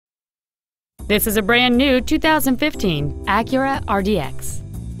This is a brand new 2015 Acura RDX.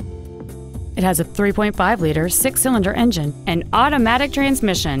 It has a 3.5-liter six-cylinder engine, an automatic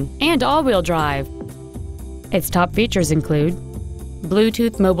transmission, and all-wheel drive. Its top features include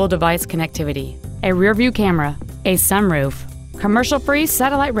Bluetooth mobile device connectivity, a rear-view camera, a sunroof, commercial-free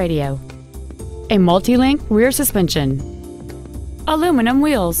satellite radio, a multi-link rear suspension, aluminum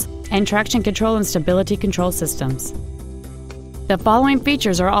wheels, and traction control and stability control systems. The following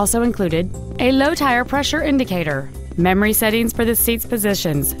features are also included: a low tire pressure indicator, memory settings for the seat's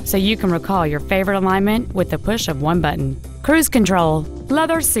positions so you can recall your favorite alignment with the push of one button, cruise control,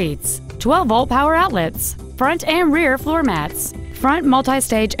 leather seats, 12-volt power outlets, front and rear floor mats, front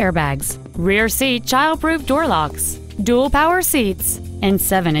multi-stage airbags, rear seat child-proof door locks, dual power seats, and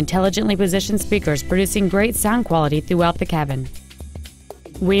 7 intelligently positioned speakers producing great sound quality throughout the cabin.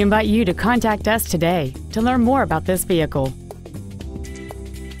 We invite you to contact us today to learn more about this vehicle.